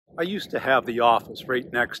I used to have the office right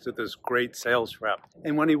next to this great sales rep.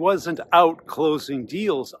 And when he wasn't out closing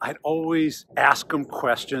deals, I'd always ask him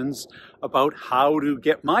questions about how to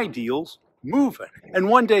get my deals moving. And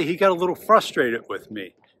one day he got a little frustrated with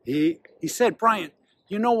me. He said, "Brian,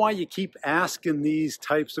 you know why you keep asking these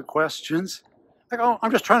types of questions?" I go,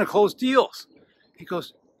 "I'm just trying to close deals." He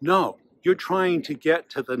goes, "No, you're trying to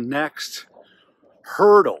get to the next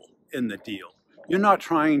hurdle in the deal. You're not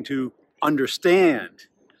trying to understand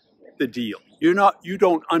the deal. You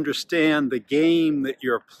don't understand the game that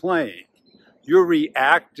you're playing. You're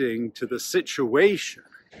reacting to the situation."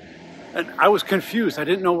 And I was confused. I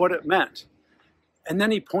didn't know what it meant. And then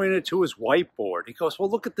he pointed to his whiteboard. He goes, "Well,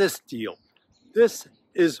 look at this deal. This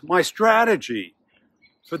is my strategy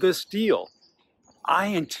for this deal.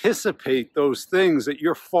 I anticipate those things that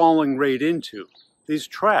you're falling right into, these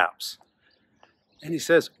traps." And he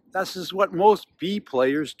says, this is what most B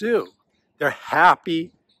players do. They're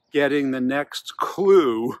happy getting the next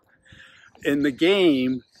clue in the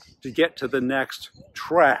game to get to the next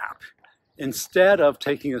trap, instead of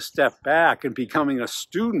taking a step back and becoming a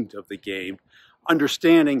student of the game,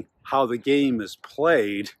 understanding how the game is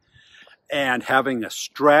played, and having a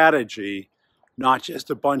strategy, not just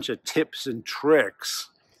a bunch of tips and tricks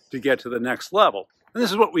to get to the next level. And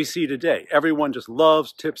this is what we see today. Everyone just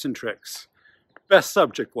loves tips and tricks. Best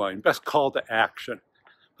subject line, best call to action.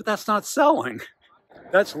 But that's not selling.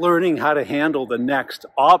 That's learning how to handle the next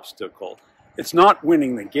obstacle. It's not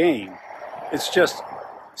winning the game. It's just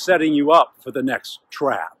setting you up for the next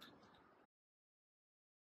trap.